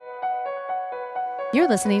You're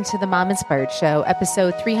listening to The Mom Inspired Show,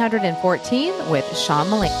 episode 314 with Sean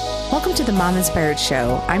Mullaney. Welcome to The Mom Inspired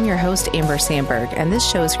Show. I'm your host, Amber Sandberg, and this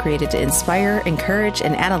show is created to inspire, encourage,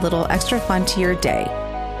 and add a little extra fun to your day.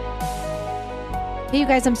 Hey, you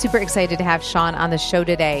guys, I'm super excited to have Sean on the show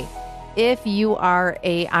today. If you are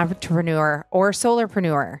an entrepreneur or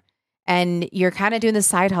solopreneur and you're kind of doing this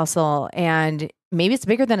side hustle and maybe it's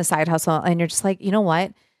bigger than a side hustle and you're just like, you know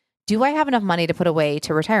what? Do I have enough money to put away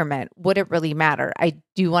to retirement? Would it really matter? I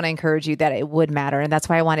do want to encourage you that it would matter. And that's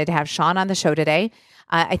why I wanted to have Sean on the show today.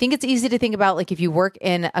 I think it's easy to think about, like, if you work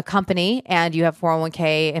in a company and you have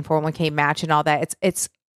 401k and 401k match and all that, it's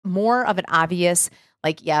more of an obvious,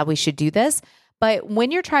 like, yeah, we should do this. But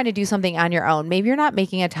when you're trying to do something on your own, maybe you're not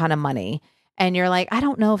making a ton of money and you're like, I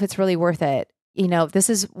don't know if it's really worth it. You know, this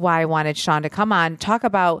is why I wanted Sean to come on, talk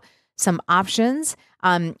about some options,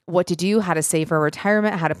 what to do, how to save for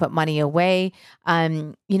retirement, how to put money away.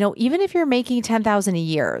 You know, even if you're making $10,000 a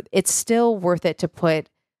year, it's still worth it to put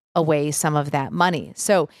away some of that money.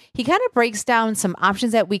 So he kind of breaks down some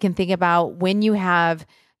options that we can think about when you have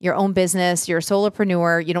your own business, you're a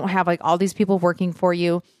solopreneur, you don't have like all these people working for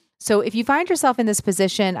you. So if you find yourself in this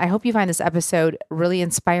position, I hope you find this episode really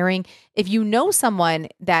inspiring. If you know someone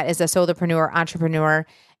that is a solopreneur, entrepreneur,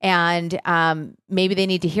 and maybe they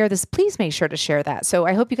need to hear this, please make sure to share that. So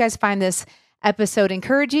I hope you guys find this episode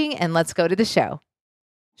encouraging, and let's go to the show.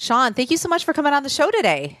 Sean, thank you so much for coming on the show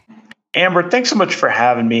today. Amber, thanks so much for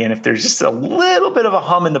having me. And if there's just a little bit of a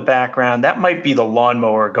hum in the background, that might be the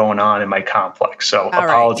lawnmower going on in my complex. So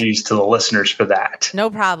apologies to the listeners for that.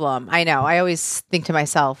 No problem. I know. I always think to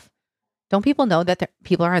myself, don't people know that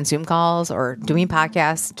people are on Zoom calls or doing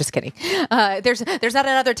podcasts? Just kidding. There's not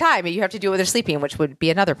another time. You have to do it when they're sleeping, which would be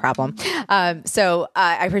another problem. So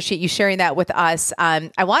I appreciate you sharing that with us.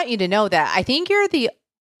 I want you to know that I think you're the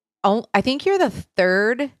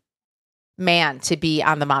third man to be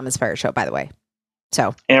on the Mom Inspired Show, by the way.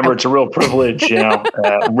 So Amber, it's a real privilege,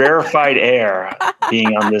 rarefied air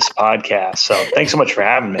being on this podcast. So thanks so much for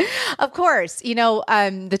having me. Of course. You know,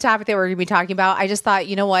 the topic that we're going to be talking about, I just thought,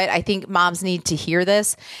 you know what, I think moms need to hear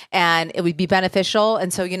this and it would be beneficial.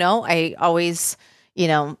 And so, you know, I always,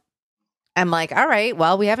 I'm like, all right,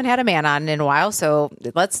 well, we haven't had a man on in a while, so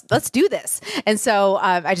let's do this. And so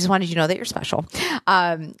I just wanted you to know that you're special.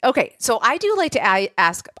 Okay, so I do like to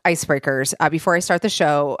ask icebreakers before I start the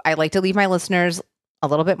show. I like to leave my listeners a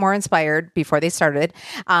little bit more inspired before they started.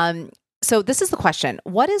 So this is the question.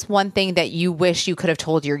 What is one thing that you wish you could have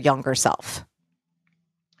told your younger self?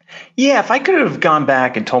 Yeah, if I could have gone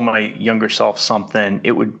back and told my younger self something,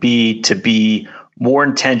 it would be to be more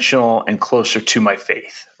intentional and closer to my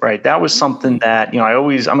faith, right? That was something that,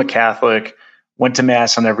 I'm a Catholic, went to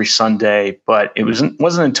mass on every Sunday, but it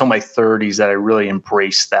wasn't until my 30s that I really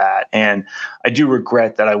embraced that. And I do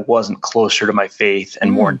regret that I wasn't closer to my faith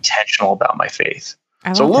and more intentional about my faith.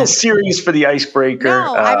 So a little serious for the icebreaker.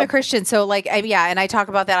 No, I'm a Christian. So and I talk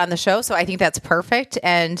about that on the show. So I think that's perfect.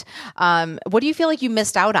 And what do you feel like you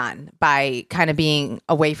missed out on by kind of being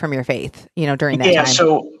away from your faith, during that time? Yeah,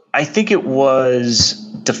 so I think it was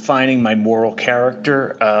defining my moral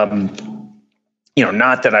character.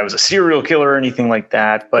 Not that I was a serial killer or anything like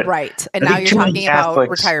that, but right. And now you're talking about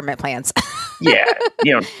retirement plans. Yeah.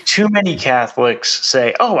 Too many Catholics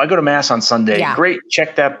say, oh, I go to mass on Sunday. Yeah. Great.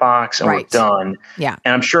 Check that box and we're done. Yeah.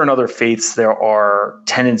 And I'm sure in other faiths, there are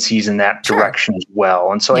tendencies in that direction as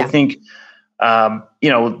well. And so I think,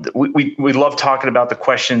 we love talking about the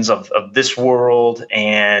questions of this world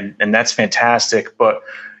and that's fantastic. But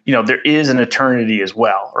there is an eternity as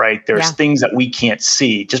well, right? There's things that we can't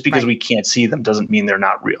see. Just because we can't see them doesn't mean they're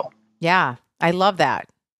not real. Yeah. I love that.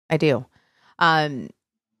 I do.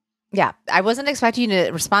 Yeah, I wasn't expecting you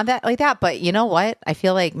to respond like that, but you know what? I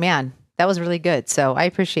feel like, man, that was really good. So I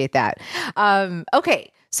appreciate that. Okay,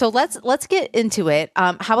 so let's get into it.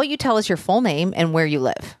 How about you tell us your full name and where you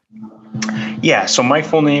live? Yeah, so my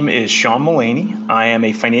full name is Sean Mullaney. I am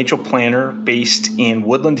a financial planner based in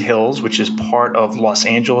Woodland Hills, which is part of Los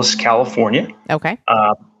Angeles, California. Okay.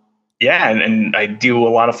 And I do a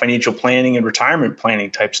lot of financial planning and retirement planning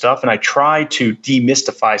type stuff. And I try to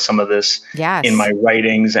demystify some of this in my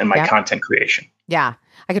writings and my content creation. Yeah.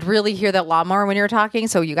 I could really hear that lawnmower when you were talking.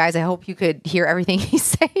 So you guys, I hope you could hear everything he's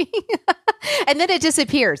saying. And then it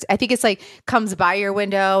disappears. I think it's like comes by your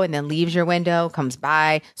window and then leaves your window, comes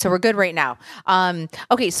by. So we're good right now.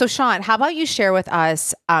 Okay. So Sean, how about you share with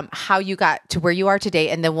us how you got to where you are today,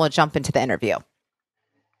 and then we'll jump into the interview.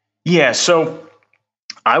 Yeah. So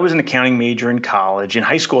I was an accounting major in college. In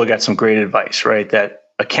high school, I got some great advice, right? That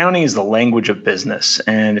accounting is the language of business.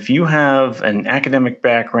 And if you have an academic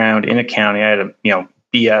background in accounting, I had a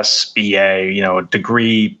BS, BA, a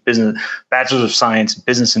degree, bachelor's of science,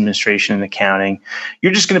 business administration and accounting.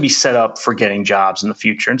 You're just going to be set up for getting jobs in the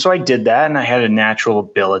future. And so I did that, and I had a natural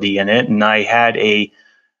ability in it. And I had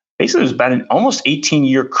basically it was about an almost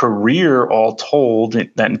 18-year career all told.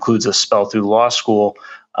 That includes a spell through law school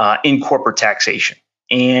in corporate taxation.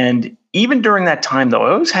 And even during that time, though,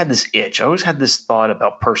 I always had this itch. I always had this thought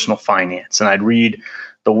about personal finance. And I'd read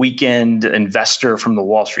The Weekend Investor from the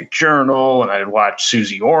Wall Street Journal, and I'd watch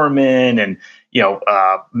Susie Orman and,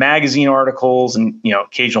 magazine articles and,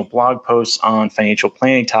 occasional blog posts on financial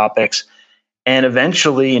planning topics. And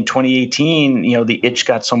eventually in 2018, the itch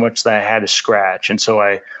got so much that I had to scratch. And so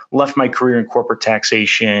I left my career in corporate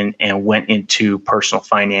taxation and went into personal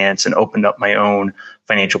finance and opened up my own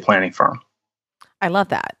financial planning firm. I love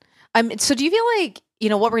that. So do you feel like,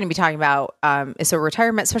 what we're going to be talking about is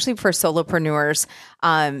retirement, especially for solopreneurs.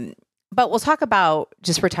 But we'll talk about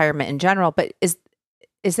just retirement in general. But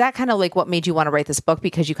is that kind of like what made you want to write this book,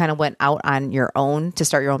 because you kind of went out on your own to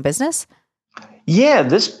start your own business? Yeah,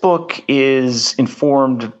 this book is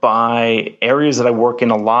informed by areas that I work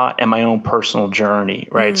in a lot and my own personal journey,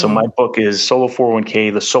 right? So my book is Solo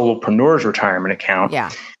 401k, the Solopreneur's Retirement Account.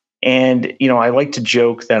 Yeah. And, I like to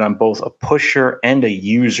joke that I'm both a pusher and a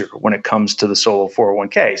user when it comes to the Solo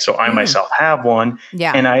 401k. So I myself have one.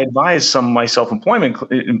 Yeah. And I advise some of my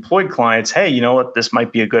employed clients, hey, you know what, this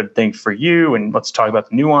might be a good thing for you. And let's talk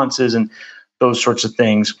about the nuances and those sorts of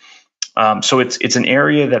things. So it's an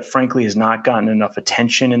area that frankly has not gotten enough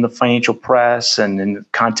attention in the financial press and in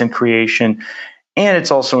content creation. And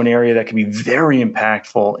it's also an area that can be very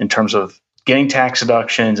impactful in terms of getting tax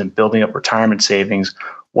deductions and building up retirement savings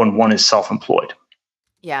when one is self-employed.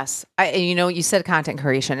 Yes. You said content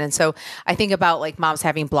creation. And so I think about like moms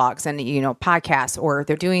having blogs and, podcasts, or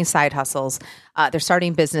they're doing side hustles. They're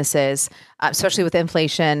starting businesses, especially with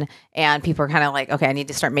inflation, and people are kind of like, okay, I need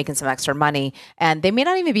to start making some extra money. And they may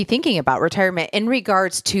not even be thinking about retirement in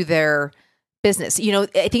regards to their business. I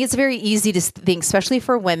think it's very easy to think, especially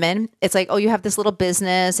for women. It's like, oh, you have this little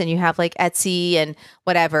business and you have like Etsy and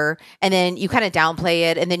whatever. And then you kind of downplay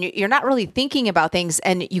it. And then you're not really thinking about things,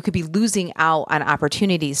 and you could be losing out on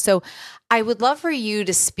opportunities. So I would love for you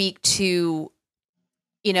to speak to,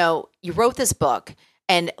 you wrote this book,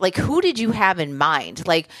 and like, who did you have in mind?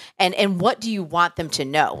 Like, and what do you want them to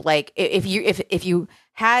know? Like if you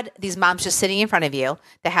had these moms just sitting in front of you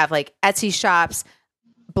that have like Etsy shops,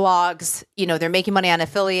 blogs, they're making money on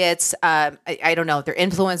affiliates. I don't know. They're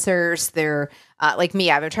influencers. They're like me.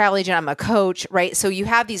 I'm a travel agent. I'm a coach, right? So you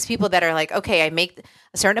have these people that are like, okay, I make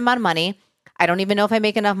a certain amount of money. I don't even know if I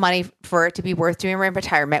make enough money for it to be worth doing my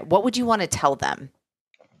retirement. What would you want to tell them?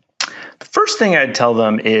 The first thing I'd tell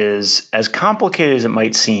them is, as complicated as it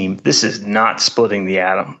might seem, this is not splitting the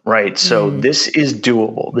atom, right? So this is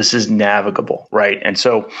doable. This is navigable, right? And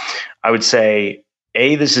so I would say,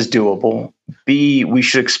 A, this is doable. B, we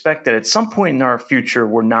should expect that at some point in our future,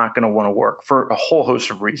 we're not going to want to work for a whole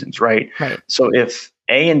host of reasons, right? So if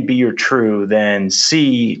A and B are true, then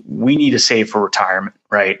C, we need to save for retirement,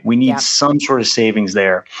 right? We need some sort of savings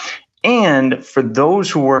there. And for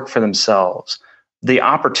those who work for themselves, the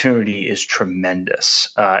opportunity is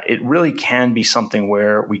tremendous. It really can be something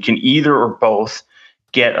where we can either or both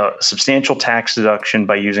get a substantial tax deduction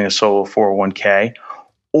by using a solo 401k,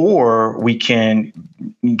 or we can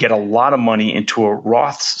get a lot of money into a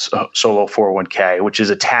Roth solo 401k, which is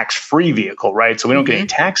a tax-free vehicle, right? So we don't get any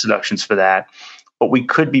tax deductions for that, but we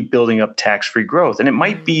could be building up tax-free growth. And it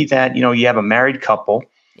might be that, you have a married couple,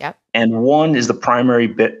 and one is the primary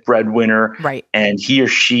breadwinner, right? And he or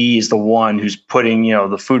she is the one who's putting,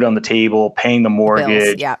 the food on the table, paying the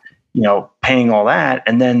mortgage, bills, paying all that.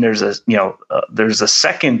 And then there's a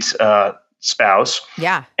second spouse.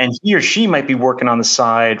 Yeah. And he or she might be working on the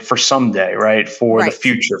side for someday, right? For the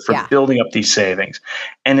future, for building up these savings.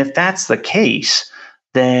 And if that's the case,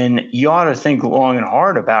 then you ought to think long and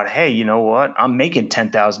hard about, hey, you know what? I'm making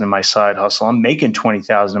 $10,000 in my side hustle. I'm making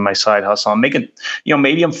 $20,000 in my side hustle. I'm making,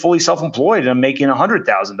 maybe I'm fully self-employed and I'm making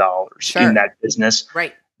 $100,000 in that business.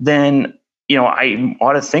 Right. Then, I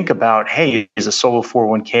ought to think about, hey, is a solo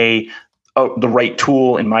 401k the right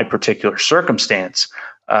tool in my particular circumstance?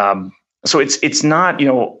 So it's not,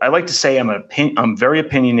 I like to say I'm very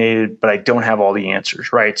opinionated, but I don't have all the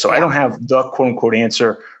answers, right? So I don't have the quote unquote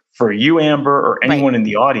answer for you, Amber, or anyone in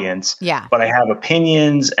the audience. Yeah. But I have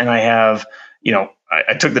opinions, and I have,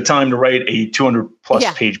 I took the time to write a 200 plus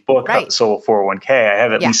page book about the solo 401k. I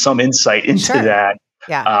have at least some insight into that.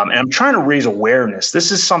 Yeah. And I'm trying to raise awareness.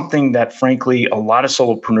 This is something that, frankly, a lot of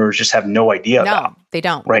solopreneurs just have no idea about. No, they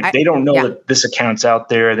don't. Right. They don't know that this account's out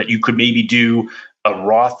there, that you could maybe do a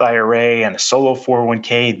Roth IRA and a solo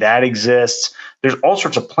 401k that exists. There's all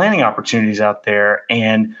sorts of planning opportunities out there.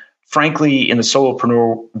 And frankly, in the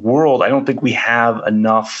solopreneur world, I don't think we have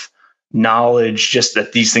enough knowledge just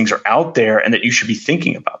that these things are out there and that you should be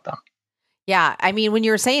thinking about them. Yeah. I mean, when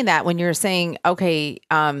you were saying that, when you're saying, okay,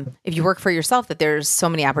 if you work for yourself, that there's so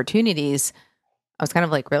many opportunities, I was kind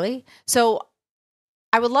of like, really? So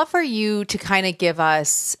I would love for you to kind of give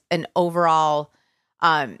us an overall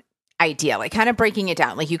idea, like kind of breaking it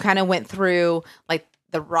down. Like you kind of went through like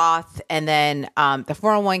the Roth and then the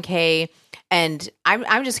 401k. And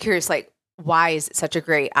I'm just curious, like, why is it such a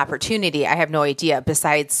great opportunity? I have no idea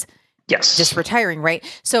besides just retiring, right?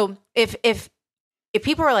 So if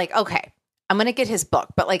people are like, okay, I'm going to get his book,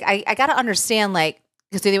 but like, I got to understand, like,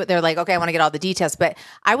 because they're like, okay, I want to get all the details, but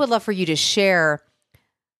I would love for you to share,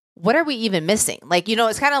 what are we even missing? Like,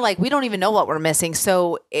 it's kind of like, we don't even know what we're missing.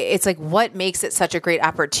 So it's like, what makes it such a great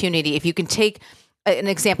opportunity? If you can take an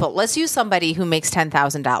example, let's use somebody who makes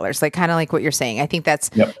 $10,000, like kind of like what you're saying. I think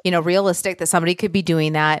that's, realistic that somebody could be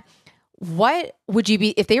doing that. What would you be,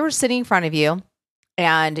 if they were sitting in front of you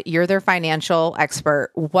and you're their financial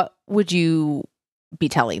expert, what would you be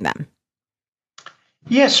telling them?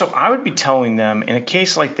 Yeah, so I would be telling them in a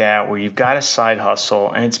case like that where you've got a side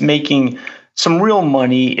hustle and it's making some real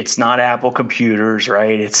money. It's not Apple computers,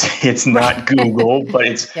 right? It's not Google, but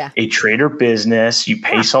it's a trader business. You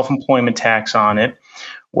pay self-employment tax on it.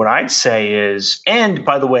 What I'd say is, and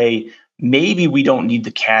by the way, maybe we don't need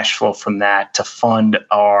the cash flow from that to fund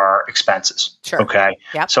our expenses. Sure. Okay.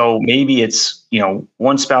 Yep. So maybe it's,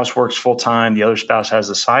 one spouse works full time, the other spouse has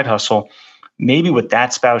a side hustle. Maybe what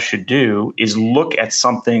that spouse should do is look at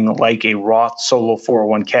something like a Roth solo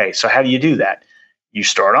 401k. So how do you do that? You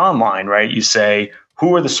start online, right? You say,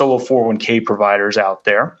 who are the solo 401k providers out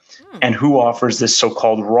there and who offers this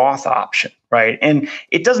so-called Roth option, right? And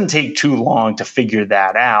it doesn't take too long to figure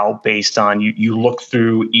that out based on you look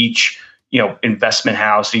through each investment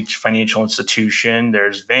house, each financial institution.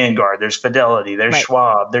 There's Vanguard, there's Fidelity, there's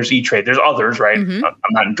Schwab, there's E-Trade, there's others, right? I'm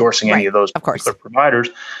not endorsing any of those particular providers.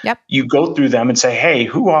 Yep. You go through them and say, hey,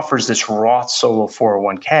 who offers this Roth solo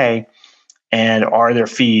 401k? And are there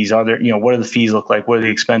fees? Are there, what do the fees look like? What do the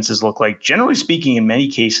expenses look like? Generally speaking, in many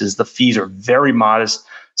cases, the fees are very modest.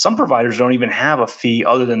 Some providers don't even have a fee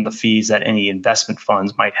other than the fees that any investment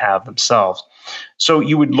funds might have themselves. So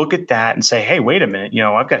you would look at that and say, hey, wait a minute,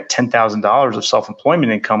 I've got $10,000 of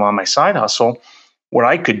self-employment income on my side hustle. What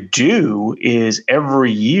I could do is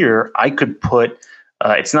every year I could put,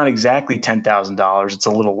 it's not exactly $10,000. It's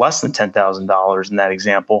a little less than $10,000 in that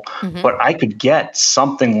example, but I could get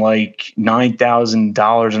something like $9,000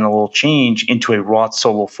 and a little change into a Roth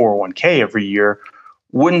solo 401k every year.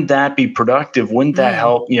 Wouldn't that be productive? Wouldn't that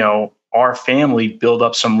help, our family build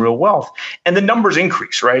up some real wealth? And the numbers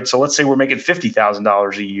increase, right? So let's say we're making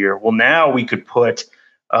 $50,000 a year. Well, now we could put,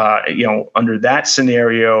 under that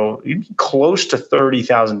scenario, close to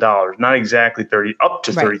 $30,000, not exactly 30, up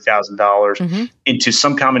to $30,000 into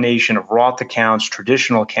some combination of Roth accounts,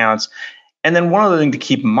 traditional accounts. And then one other thing to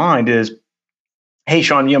keep in mind is, hey,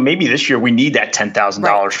 Sean, maybe this year we need that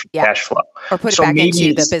 $10,000 for cash flow. Or put it back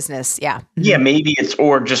into the business. Yeah. Yeah, maybe it's,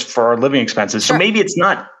 or just for our living expenses. Sure. So maybe it's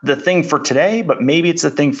not the thing for today, but maybe it's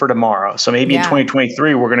the thing for tomorrow. So maybe in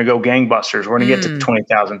 2023, we're going to go gangbusters. We're going to get to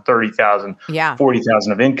 20,000, 30,000,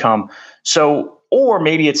 40,000 of income. So, or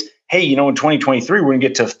maybe it's, hey, in 2023, we're going to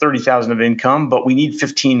get to 30,000 of income, but we need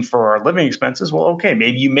 15 for our living expenses. Well, okay,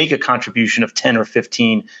 maybe you make a contribution of 10 or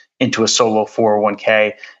 15 into a solo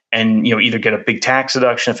 401k. And either get a big tax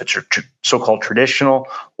deduction if it's so-called traditional,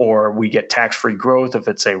 or we get tax-free growth if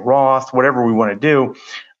it's a Roth, whatever we want to do.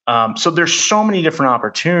 So there's so many different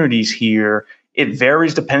opportunities here. It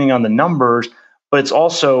varies depending on the numbers, but it's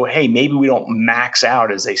also, hey, maybe we don't max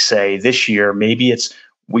out, as they say, this year. Maybe it's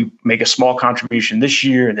we make a small contribution this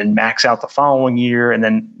year and then max out the following year, and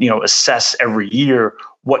then assess every year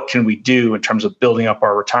what can we do in terms of building up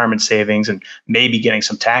our retirement savings and maybe getting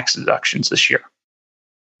some tax deductions this year.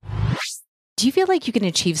 Do you feel like you can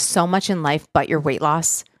achieve so much in life but your weight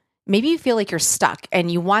loss? Maybe you feel like you're stuck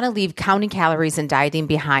and you want to leave counting calories and dieting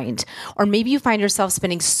behind. Or maybe you find yourself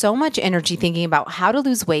spending so much energy thinking about how to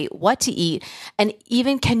lose weight, what to eat, and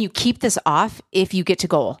even can you keep this off if you get to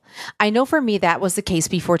goal? I know for me that was the case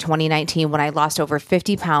before 2019 when I lost over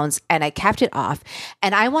 50 pounds and I kept it off.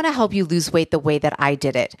 And I want to help you lose weight the way that I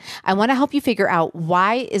did it. I want to help you figure out,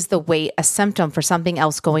 why is the weight a symptom for something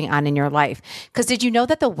else going on in your life? Because did you know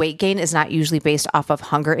that the weight gain is not usually based off of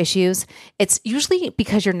hunger issues? It's usually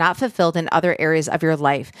because you're not fulfilled in other areas of your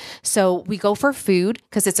life. So we go for food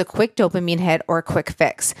because it's a quick dopamine hit or a quick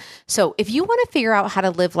fix. So if you want to figure out how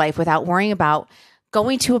to live life without worrying about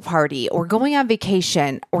going to a party or going on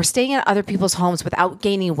vacation or staying at other people's homes without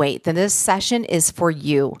gaining weight, then this session is for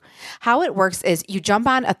you. How it works is you jump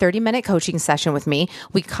on a 30-minute coaching session with me.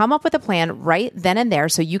 We come up with a plan right then and there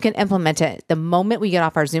so you can implement it the moment we get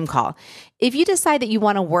off our Zoom call. If you decide that you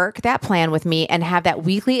want to work that plan with me and have that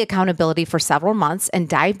weekly accountability for several months and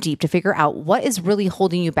dive deep to figure out what is really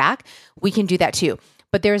holding you back, we can do that too.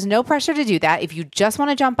 But there is no pressure to do that. If you just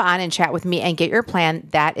want to jump on and chat with me and get your plan,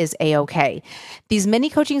 that is a-okay. These mini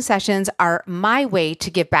coaching sessions are my way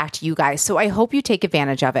to give back to you guys, so I hope you take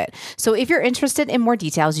advantage of it. So if you're interested in more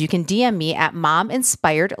details, you can DM me at Mom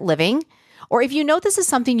Inspired Living. Or if you know this is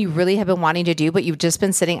something you really have been wanting to do, but you've just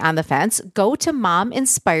been sitting on the fence, go to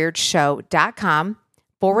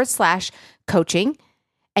mominspiredshow.com/coaching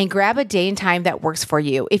and grab a day and time that works for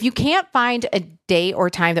you. If you can't find a day or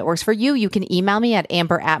time that works for you, you can email me at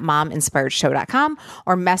amber@mominspiredshow.com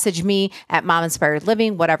or message me at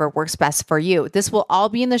mominspiredliving, whatever works best for you. This will all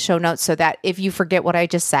be in the show notes so that if you forget what I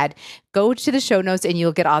just said, go to the show notes and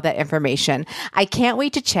you'll get all that information. I can't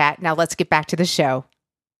wait to chat. Now let's get back to the show.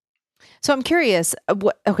 So I'm curious,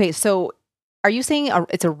 so are you saying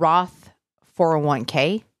it's a Roth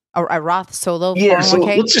 401k? A Roth solo 401k? Yeah, so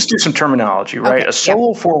let's just do some terminology, right? Okay, a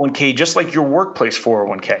solo 401k, just like your workplace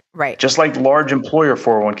 401k, right? Just like large employer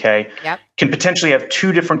 401k, can potentially have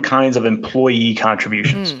two different kinds of employee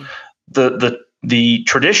contributions. The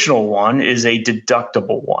traditional one is a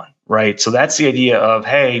deductible one, right? So that's the idea of,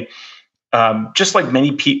 hey, just like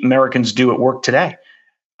many Americans do at work today,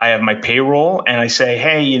 I have my payroll and I say,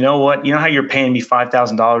 hey, you know what? You know how you're paying me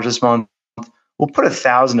 $5,000 this month? We'll put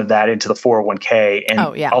 1,000 of that into the 401k and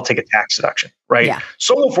I'll take a tax deduction, right? Yeah.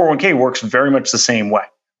 Solo 401k works very much the same way,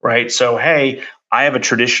 right? So, hey, I have a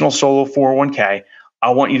traditional solo 401k. I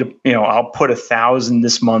want you to, I'll put 1,000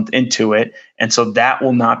 this month into it. And so that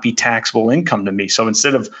will not be taxable income to me. So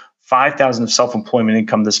instead of 5,000 of self-employment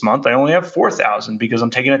income this month, I only have 4,000 because I'm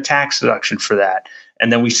taking a tax deduction for that.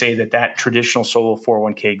 And then we say that traditional solo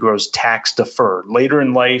 401k grows tax deferred. Later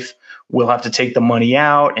in life, we'll have to take the money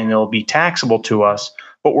out and it'll be taxable to us.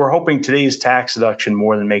 But we're hoping today's tax deduction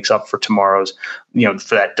more than makes up for tomorrow's,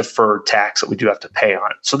 for that deferred tax that we do have to pay on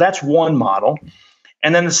it. So that's one model.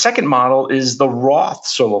 And then the second model is the Roth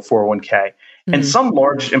solo 401k. Mm-hmm. And some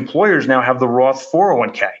large employers now have the Roth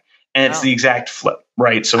 401k. And it's the exact flip,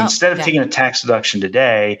 right? So instead of taking a tax deduction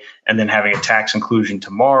today and then having a tax inclusion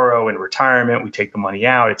tomorrow in retirement, we take the money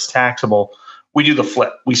out, it's taxable. We do the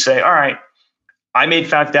flip. We say, all right, I made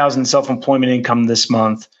 5,000 self-employment income this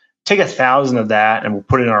month. Take 1,000 of that and we'll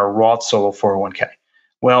put it in our Roth solo 401k.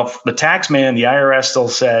 Well, the tax man, the IRS still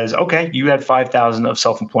says, okay, you had 5,000 of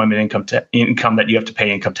self-employment income that you have to pay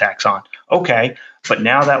income tax on. Okay, but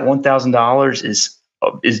now that $1,000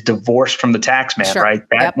 is divorced from the tax man, right?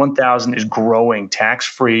 That 1,000 is growing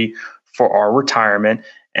tax-free for our retirement.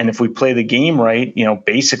 And if we play the game right,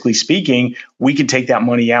 basically speaking, we can take that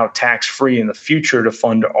money out tax-free in the future to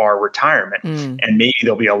fund our retirement. And maybe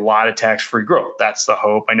there'll be a lot of tax-free growth. That's the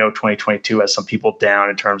hope. I know 2022 has some people down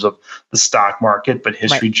in terms of the stock market, but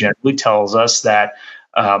history generally tells us that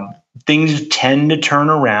things tend to turn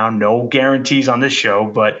around. No guarantees on this show,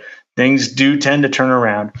 but things do tend to turn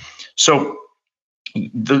around. So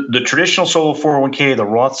the traditional solo 401k, the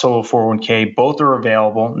Roth solo 401k, both are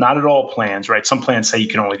available. Not at all plans, right? Some plans say you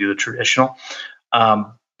can only do the traditional,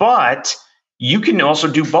 but you can also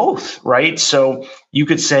do both, right? So you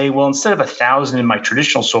could say, well, instead of 1,000 in my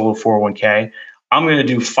traditional solo 401k, I'm going to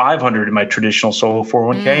do 500 in my traditional solo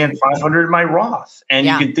 401k and 500 in my Roth. And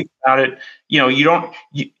you can think about it.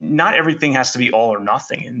 Not everything has to be all or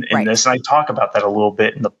nothing in this. And I talk about that a little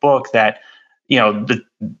bit in the book that,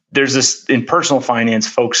 there's this in personal finance,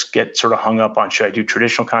 folks get sort of hung up on, should I do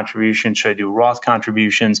traditional contributions? Should I do Roth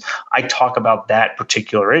contributions? I talk about that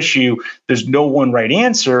particular issue. There's no one right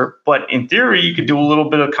answer, but in theory, you could do a little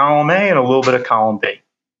bit of column A and a little bit of column B.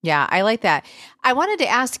 Yeah, I like that. I wanted to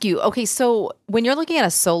ask you, okay, so when you're looking at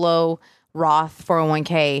a solo Roth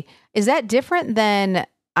 401k, is that different than,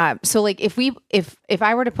 so like if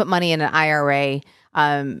I were to put money in an IRA,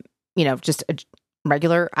 just a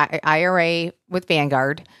regular IRA with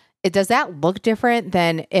Vanguard, does that look different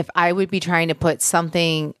than if I would be trying to put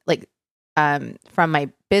something like from my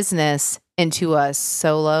business into a Roth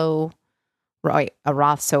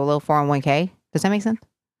solo 401k? Does that make sense?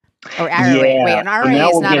 Or IRA? Yeah. Wait, an IRA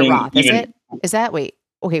is not a Roth, is it? Is that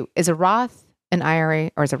is a Roth an IRA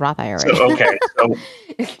or is a Roth IRA? So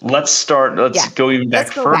let's go even back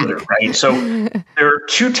further, right? So there are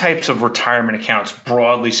two types of retirement accounts,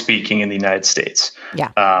 broadly speaking, in the United States.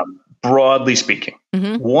 Yeah. Broadly speaking,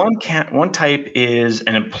 one type is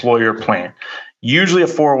an employer plan. usually a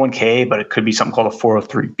 401k, but it could be something called a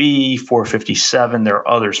 403b, 457. There are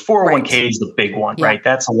others. 401k is the big one, right?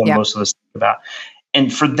 That's the one most of us think about.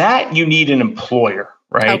 And for that, you need an employer,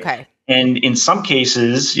 right? Okay. And in some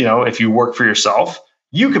cases, if you work for yourself,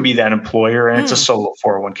 you could be that employer, and it's a solo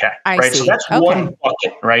 401k, right? So that's one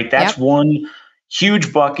bucket, right? That's one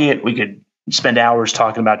huge bucket. We could spend hours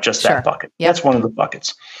talking about just that bucket. That's one of the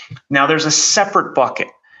buckets. Now, there's a separate bucket,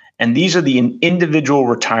 and these are the individual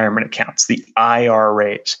retirement accounts, the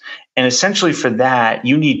IRAs. And essentially for that,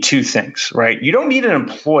 you need two things, right? You don't need an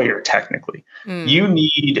employer technically. You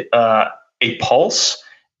need a pulse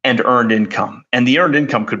and earned income. And the earned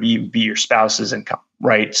income could be your spouse's income,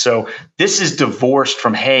 right? So this is divorced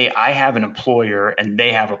from, hey, I have an employer and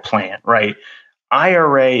they have a plan, right?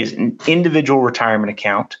 IRA is an individual retirement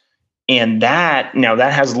account. And that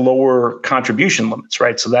has lower contribution limits,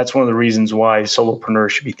 right? So that's one of the reasons why solopreneurs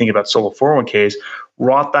should be thinking about solo 401ks.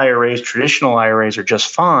 Roth IRAs, traditional IRAs are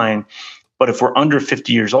just fine. But if we're under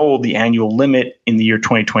 50 years old, the annual limit in the year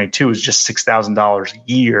 2022 is just $6,000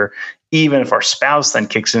 a year. Even if our spouse then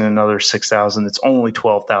kicks in another $6,000, it's only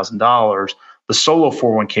 $12,000. The solo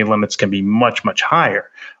 401k limits can be much, much higher.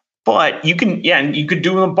 But you can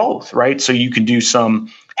do them both, right? So you can do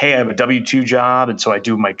some, hey, I have a W-2 job, and so I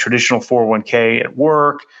do my traditional 401k at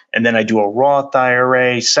work, and then I do a Roth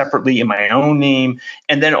IRA separately in my own name.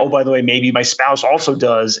 And then, oh, by the way, maybe my spouse also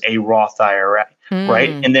does a Roth IRA, right?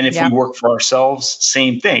 And then if we work for ourselves,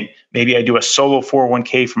 same thing. Maybe I do a solo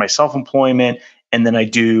 401k for my self-employment, and then I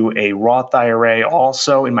do a Roth IRA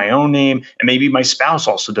also in my own name. And maybe my spouse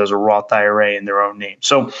also does a Roth IRA in their own name.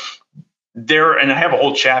 So and I have a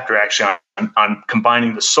whole chapter actually on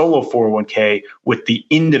combining the solo 401k with the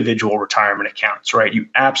individual retirement accounts, right? You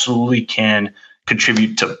absolutely can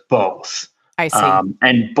contribute to both. I see.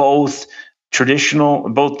 And both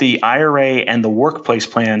the IRA and the workplace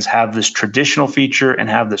plans have this traditional feature and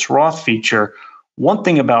have this Roth feature. One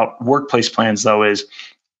thing about workplace plans, though, is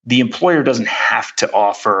the employer doesn't have to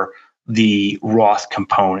offer the Roth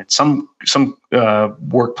component. Some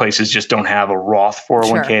workplaces just don't have a Roth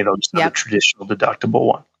 401k. They'll just have a traditional deductible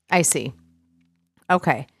one. I see.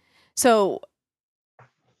 Okay. So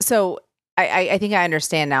I think I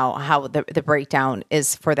understand now how the breakdown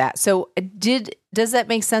is for that. So does that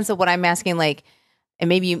make sense of what I'm asking? Like, and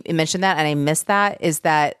maybe you mentioned that and I missed that, is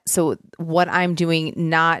that, so what I'm doing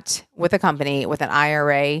not with a company, with an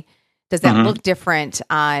IRA, does that look different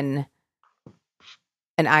on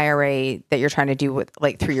an IRA that you're trying to do with,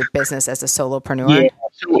 like, through your business as a solopreneur? Yeah,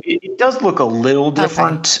 so it does look a little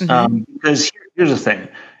different because here's the thing.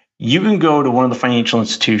 You can go to one of the financial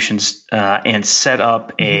institutions and set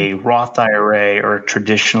up a Roth IRA or a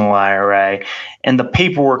traditional IRA, and the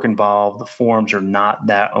paperwork involved, the forms are not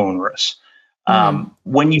that onerous.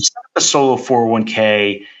 When you set up a solo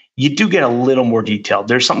 401k, you do get a little more detailed.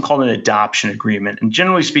 There's something called an adoption agreement. And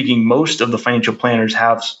generally speaking, most of the financial planners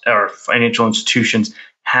or financial institutions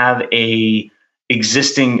have a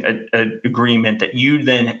existing agreement that you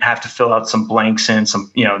then have to fill out some blanks in.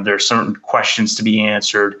 There's certain questions to be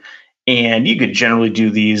answered. And you could generally do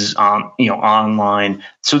these online.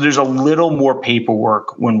 So there's a little more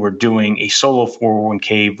paperwork when we're doing a solo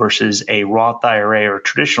 401k versus a Roth IRA or a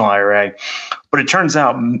traditional IRA. But it turns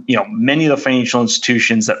out, many of the financial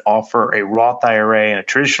institutions that offer a Roth IRA and a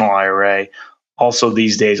traditional IRA also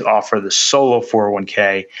these days offer the solo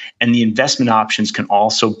 401k, and the investment options can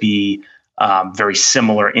also be very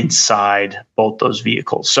similar inside both those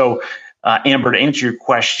vehicles. So, Amber, to answer your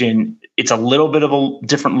question, it's a little bit of a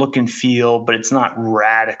different look and feel, but it's not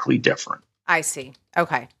radically different. I see.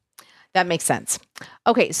 Okay. That makes sense.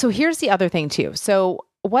 Okay. So here's the other thing too. So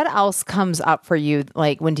what else comes up for you,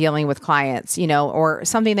 like when dealing with clients, or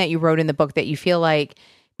something that you wrote in the book that you feel like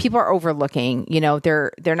people are overlooking,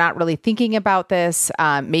 they're not really thinking about this.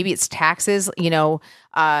 Maybe it's taxes,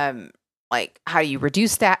 like how do you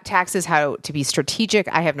reduce taxes, how to be strategic?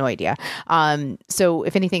 I have no idea. So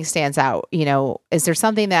if anything stands out, is there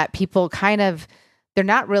something that people they're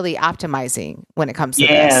not really optimizing when it comes to this?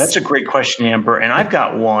 Yeah, that's a great question, Amber. And I've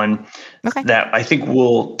got one that I think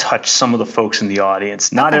will touch some of the folks in the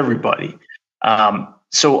audience, not everybody.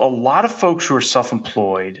 So a lot of folks who are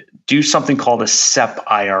self-employed do something called a SEP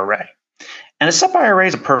IRA. And a SEP IRA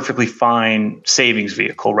is a perfectly fine savings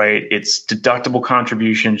vehicle, right? It's deductible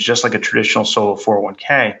contributions, just like a traditional solo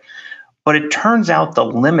 401k. But it turns out the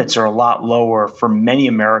limits are a lot lower for many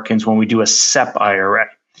Americans when we do a SEP IRA.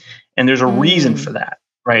 And there's a reason for that,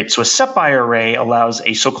 right? So a SEP IRA allows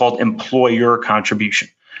a so-called employer contribution,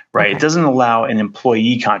 right? Okay. It doesn't allow an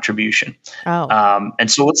employee contribution. Oh,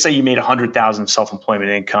 And so let's say you made 100,000 self-employment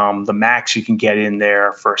income. The max you can get in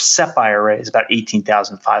there for a SEP IRA is about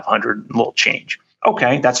 18,500 little change.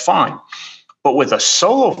 Okay, that's fine. But with a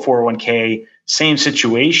solo 401k, same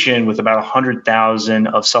situation with about 100,000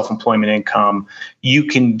 of self-employment income, you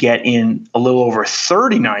can get in a little over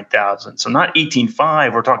 39,000. So not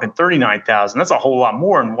 18.5, we're talking 39,000. That's a whole lot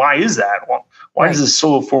more. And why is that? Well, why does this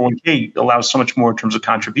solo 401k allow so much more in terms of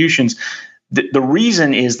contributions? The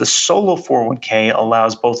reason is the solo 401k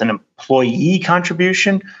allows both an employee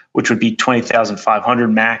contribution, which would be 20,500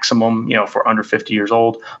 maximum, for under 50 years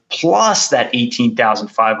old, plus that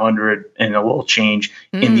 18,500 and a little change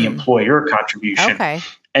in the employer contribution. okay.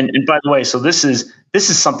 And by the way, so this is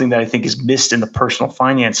something that I think is missed in the personal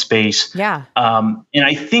finance space. Yeah. And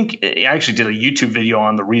I think I actually did a YouTube video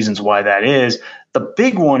on the reasons why that is. The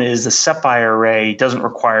big one is the SEP IRA doesn't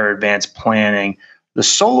require advanced planning. The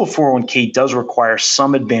solo 401k does require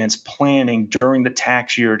some advanced planning during the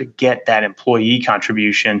tax year to get that employee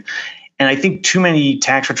contribution. And I think too many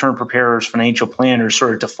tax return preparers, financial planners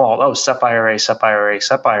sort of default, SEP IRA, SEP IRA,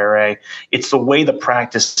 SEP IRA. It's the way the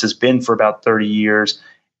practice has been for about 30 years.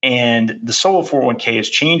 And the solo 401k has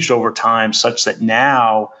changed over time such that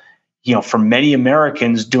now, for many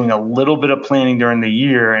Americans, doing a little bit of planning during the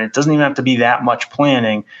year, and it doesn't even have to be that much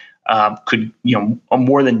planning, could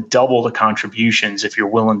more than double the contributions if you're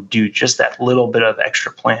willing to do just that little bit of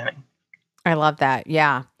extra planning. I love that.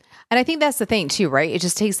 Yeah. And I think that's the thing too, right? It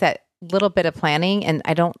just takes that little bit of planning. And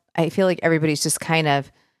I feel like everybody's just kind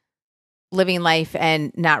of living life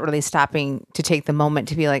and not really stopping to take the moment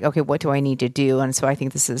to be like, okay, what do I need to do? And so I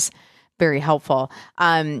think this is very helpful.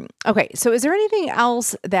 Okay. So is there anything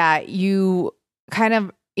else that you kind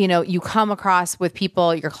of, you come across with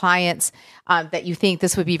people, your clients, that you think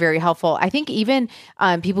this would be very helpful? I think even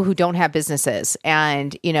people who don't have businesses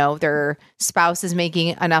and, their spouse is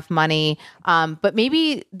making enough money, but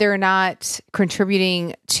maybe they're not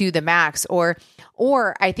contributing to the max,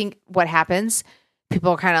 or I think what happens,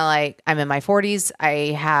 people are kind of like, I'm in my 40s,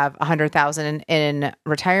 I have 100,000 in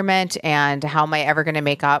retirement, and how am I ever going to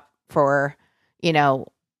make up for,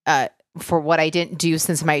 for what I didn't do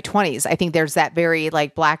since my 20s. I think there's that very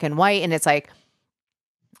like black and white, and it's like,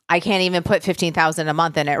 I can't even put 15,000 a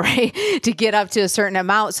month in it, right? To get up to a certain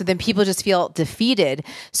amount. So then people just feel defeated.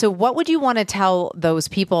 So what would you want to tell those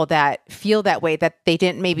people that feel that way, that they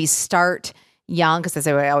didn't maybe start young? Because as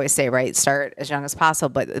I always say, right, start as young as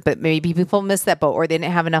possible, but maybe people miss that boat, or they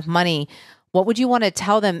didn't have enough money. What would you want to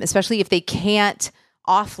tell them, especially if they can't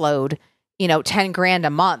offload, 10 grand a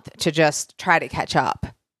month to just try to catch up?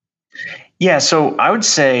 Yeah, so I would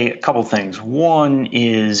say a couple things. One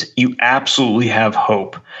is you absolutely have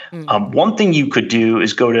hope. One thing you could do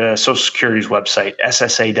is go to Social Security's website,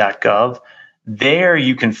 ssa.gov. There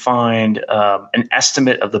you can find an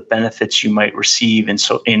estimate of the benefits you might receive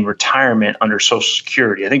in retirement under Social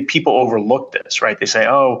Security. I think people overlook this, right? They say,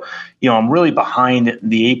 I'm really behind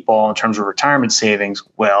the eight ball in terms of retirement savings.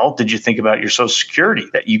 Well, did you think about your Social Security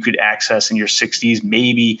that you could access in your 60s?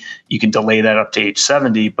 Maybe you can delay that up to age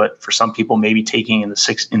 70, but for some people, maybe taking in their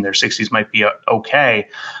 60s might be okay.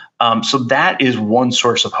 So that is one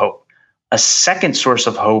source of hope. A second source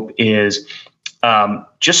of hope is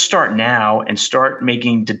just start now and start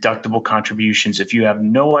making deductible contributions. If you have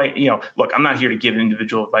no idea, look, I'm not here to give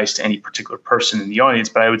individual advice to any particular person in the audience,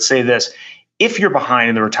 but I would say this: if you're behind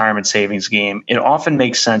in the retirement savings game, it often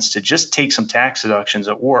makes sense to just take some tax deductions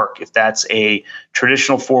at work. If that's a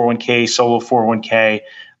traditional 401k, solo 401k,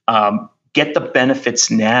 get the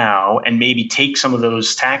benefits now and maybe take some of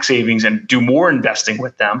those tax savings and do more investing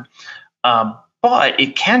with them. But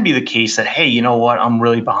it can be the case that, hey, you know what? I'm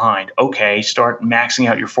really behind. Okay, start maxing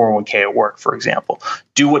out your 401k at work, for example.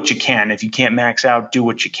 Do what you can. If you can't max out, do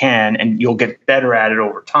what you can, and you'll get better at it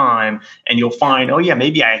over time. And you'll find,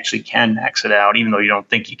 maybe I actually can max it out, even though you don't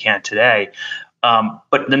think you can today.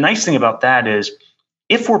 But the nice thing about that is,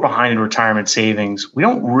 if we're behind in retirement savings, we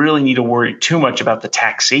don't really need to worry too much about the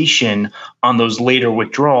taxation on those later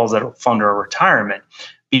withdrawals that will fund our retirement.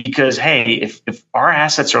 Because, hey, if our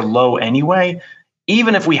assets are low anyway,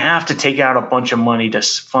 even if we have to take out a bunch of money to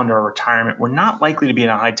fund our retirement, we're not likely to be in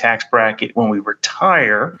a high tax bracket when we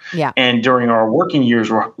retire. Yeah. And during our working years,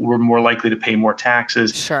 we're more likely to pay more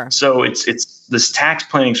taxes. Sure. So it's this tax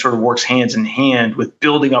planning sort of works hands in hand with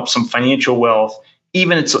building up some financial wealth,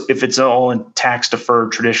 even if it's all in tax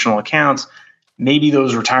deferred traditional accounts. Maybe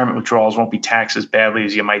those retirement withdrawals won't be taxed as badly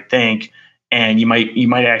as you might think. And you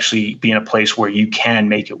might actually be in a place where you can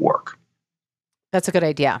make it work. That's a good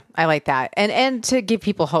idea. I like that. And to give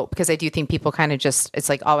people hope, because I do think people kind of just, it's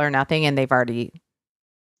like all or nothing, and they've already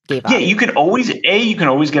gave up? Yeah, you can always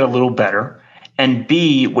get a little better. And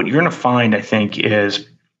B, what you're going to find, I think, is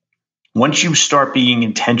once you start being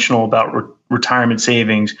intentional about retirement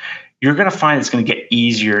savings, you're going to find it's going to get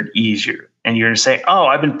easier and easier. And you're going to say, oh,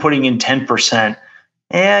 I've been putting in 10%.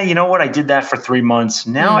 Yeah, you know what? I did that for 3 months.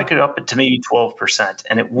 Now I could up it to maybe 12%,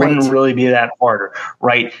 and it wouldn't really be that harder,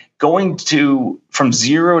 right? Going from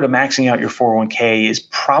zero to maxing out your 401k is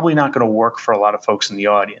probably not going to work for a lot of folks in the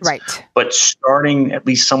audience. Right. But starting at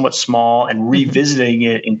least somewhat small and revisiting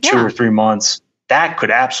it in 2 or 3 months, that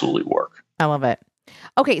could absolutely work. I love it.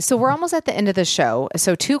 Okay, so we're almost at the end of the show.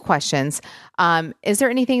 So 2 questions. Is there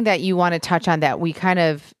anything that you want to touch on that we kind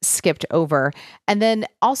of skipped over? And then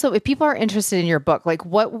also, if people are interested in your book, like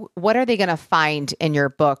what are they going to find in your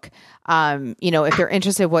book? If they're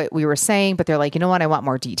interested in what we were saying, but they're like, you know what, I want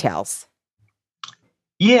more details.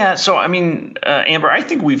 Yeah. So, I mean, Amber, I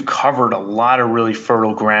think we've covered a lot of really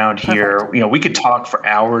fertile ground here. Perfect. We could talk for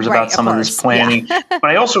hours about some of this planning, but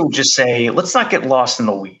I also would just say, let's not get lost in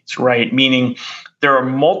the weeds, right? Meaning there are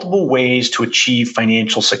multiple ways to achieve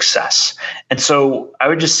financial success. And so I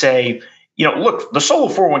would just say, look, the solo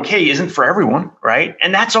 401k isn't for everyone, right?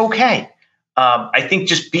 And that's okay. I think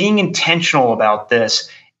just being intentional about this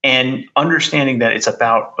and understanding that it's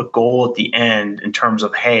about a goal at the end in terms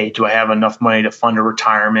of, hey, do I have enough money to fund a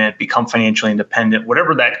retirement, become financially independent,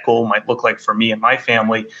 whatever that goal might look like for me and my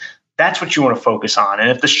family, that's what you want to focus on. And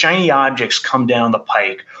if the shiny objects come down the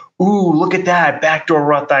pike, ooh, look at that, backdoor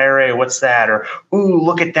Roth IRA, what's that? Or, ooh,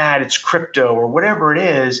 look at that, it's crypto, or whatever it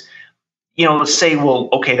is, let's say, well,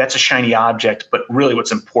 okay, that's a shiny object, but really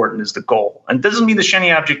what's important is the goal. And it doesn't mean the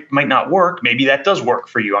shiny object might not work. Maybe that does work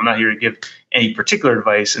for you. I'm not here to give any particular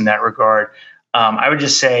advice in that regard. I would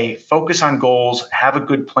just say focus on goals, have a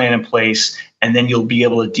good plan in place, and then you'll be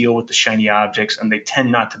able to deal with the shiny objects. And they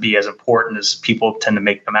tend not to be as important as people tend to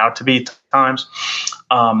make them out to be at times.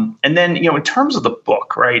 And then, in terms of the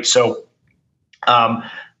book, right? So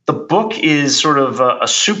the book is sort of a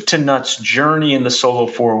soup to nuts journey in the solo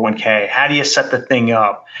 401k. How do you set the thing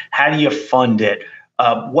up? How do you fund it?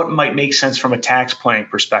 What might make sense from a tax planning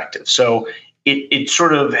perspective? So it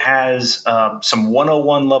sort of has some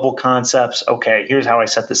 101 level concepts. Okay, here's how I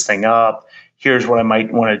set this thing up. Here's what I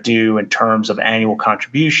might want to do in terms of annual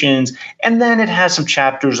contributions. And then it has some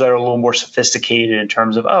chapters that are a little more sophisticated in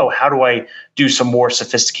terms of, how do I do some more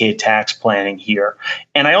sophisticated tax planning here?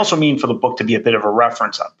 And I also mean for the book to be a bit of a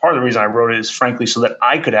reference. Part of the reason I wrote it is frankly so that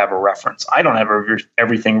I could have a reference. I don't have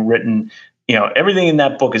everything written. Everything in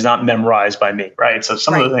that book is not memorized by me, right? So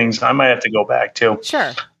some of the things I might have to go back to.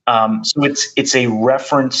 Sure. So it's a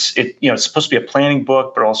reference. It's supposed to be a planning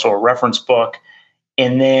book, but also a reference book.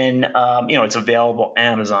 And then, it's available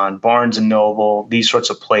Amazon, Barnes and Noble, these sorts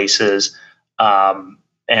of places. And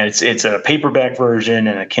it's a paperback version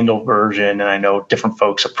and a Kindle version. And I know different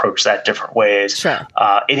folks approach that different ways. Sure.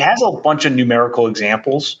 It has a bunch of numerical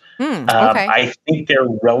examples. Okay. I think they're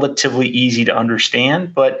relatively easy to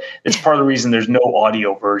understand, but it's part of the reason there's no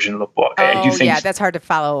audio version of the book. I do think that's hard to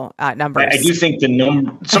follow numbers. I do think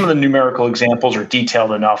some of the numerical examples are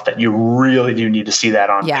detailed enough that you really do need to see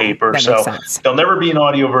that on paper. That makes sense. There'll never be an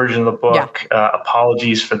audio version of the book.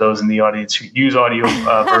 Apologies for those in the audience who use audio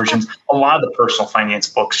versions. A lot of the personal finance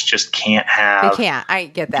books just can't have. They can't. I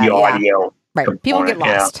get that. The audio. Right. Component. People get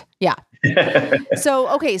lost. Yeah.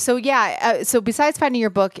 So besides finding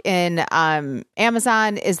your book in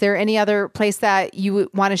Amazon, is there any other place that you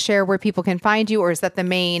want to share where people can find you, or is that the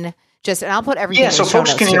main? And I'll put everything. Yeah, so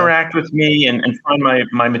folks can interact with me and find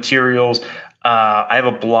my materials. I have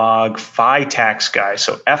a blog, FI Tax Guy,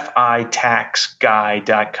 so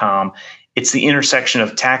FITaxGuy.com. It's the intersection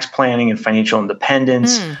of tax planning and financial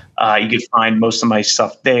independence. You can find most of my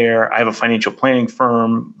stuff there. I have a financial planning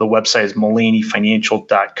firm. The website is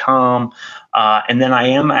MulaneyFinancial.com. And then I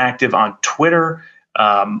am active on Twitter.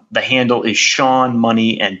 The handle is Sean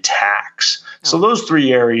Money and Tax. So those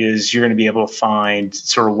 3 areas, you're going to be able to find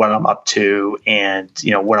sort of what I'm up to and,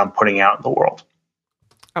 what I'm putting out in the world.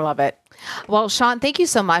 I love it. Well, Sean, thank you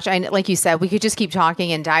so much. Like you said, we could just keep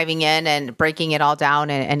talking and diving in and breaking it all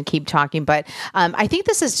down and keep talking. But I think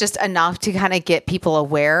this is just enough to kind of get people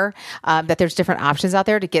aware that there's different options out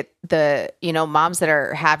there to get the, moms that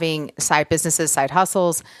are having side businesses, side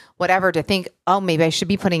hustles, whatever, to think, oh, maybe I should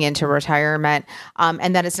be putting into retirement,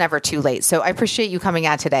 and that it's never too late. So I appreciate you coming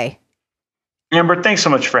out today. Amber, thanks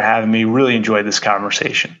so much for having me. Really enjoyed this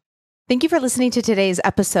conversation. Thank you for listening to today's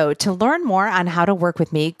episode. To learn more on how to work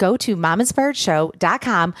with me, go to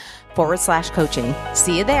mominspiredshow.com/coaching.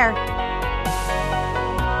 See you there.